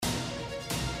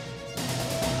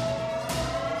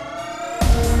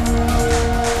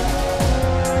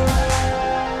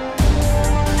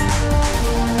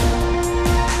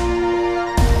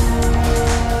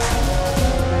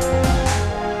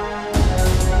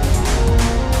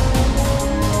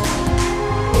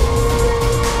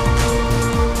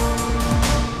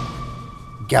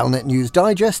Galnet News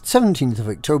Digest, 17th of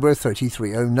October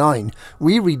 3309.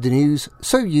 We read the news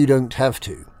so you don't have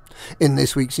to. In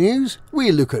this week's news,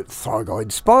 we look at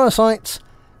Thargoid spire sites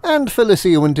and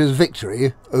Felicia Winters'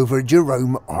 victory over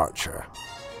Jerome Archer.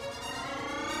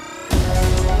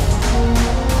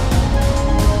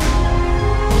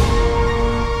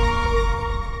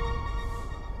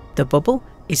 The bubble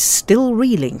is still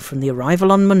reeling from the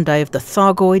arrival on Monday of the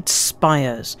Thargoid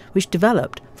spires, which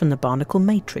developed from the barnacle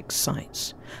matrix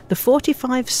sites. The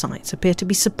 45 sites appear to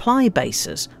be supply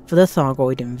bases for the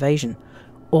Thargoid invasion.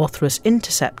 Orthrus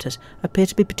interceptors appear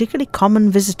to be particularly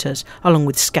common visitors, along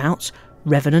with scouts,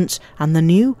 revenants, and the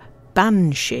new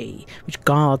Banshee, which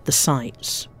guard the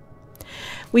sites.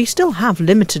 We still have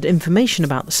limited information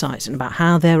about the sites and about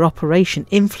how their operation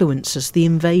influences the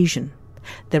invasion.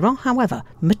 There are, however,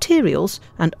 materials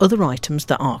and other items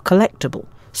that are collectible,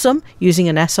 some using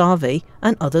an SRV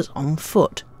and others on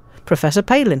foot. Professor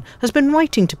Palin has been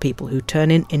writing to people who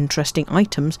turn in interesting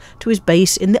items to his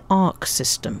base in the Arc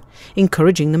system,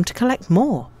 encouraging them to collect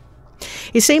more.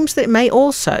 It seems that it may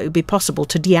also be possible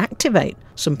to deactivate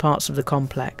some parts of the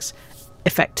complex,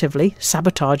 effectively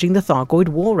sabotaging the Thargoid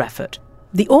war effort.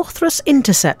 The Orthrus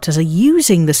interceptors are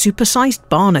using the supersized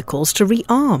barnacles to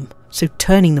rearm, so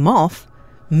turning them off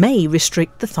may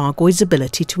restrict the Thargoid's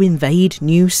ability to invade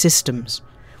new systems.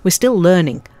 We're still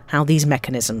learning how these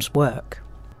mechanisms work.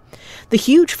 The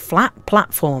huge flat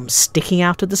platforms sticking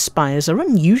out of the spires are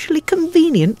unusually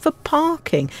convenient for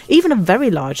parking even a very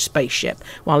large spaceship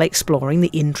while exploring the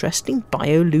interesting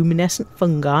bioluminescent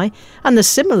fungi and the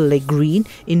similarly green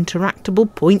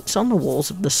interactable points on the walls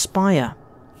of the spire.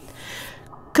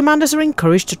 Commanders are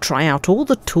encouraged to try out all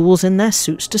the tools in their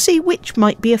suits to see which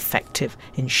might be effective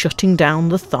in shutting down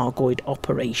the Thargoid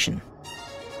operation.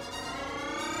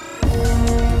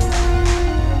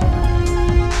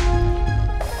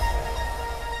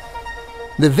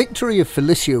 The victory of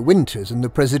Felicia Winters in the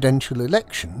presidential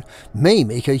election may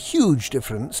make a huge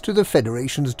difference to the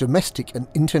Federation's domestic and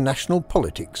international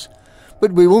politics,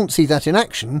 but we won't see that in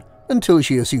action until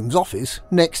she assumes office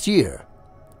next year.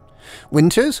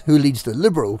 Winters, who leads the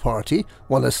Liberal Party,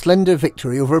 won a slender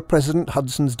victory over President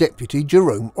Hudson's deputy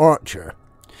Jerome Archer.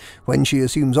 When she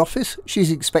assumes office,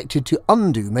 she's expected to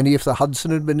undo many of the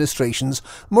Hudson administration's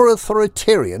more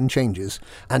authoritarian changes,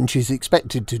 and she's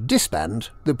expected to disband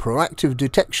the Proactive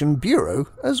Detection Bureau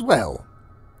as well.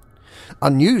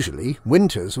 Unusually,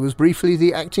 Winters was briefly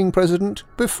the acting president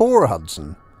before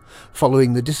Hudson,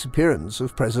 following the disappearance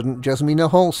of President Jasmina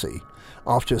Halsey,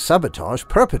 after sabotage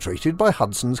perpetrated by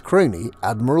Hudson's crony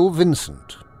Admiral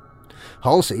Vincent.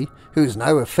 Halsey, who is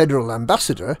now a federal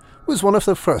ambassador, was one of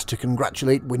the first to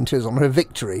congratulate Winters on her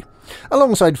victory,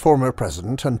 alongside former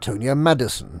President Antonia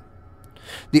Madison.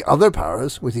 The other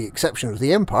powers, with the exception of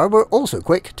the Empire, were also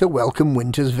quick to welcome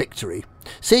Winters' victory,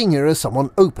 seeing her as someone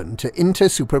open to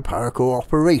inter-superpower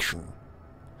cooperation.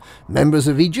 Members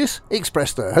of Aegis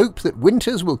expressed their hope that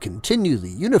Winters will continue the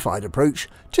unified approach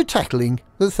to tackling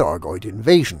the Thargoid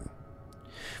invasion.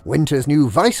 Winters' new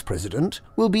vice-president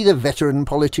will be the veteran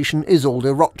politician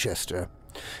Isolde Rochester,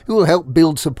 who will help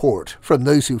build support from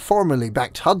those who formerly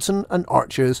backed Hudson and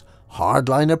Archer's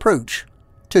hardline approach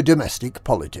to domestic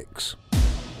politics.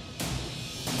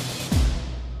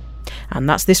 And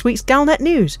that's this week's Galnet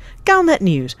News. Galnet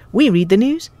News. We read the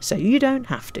news so you don't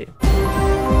have to.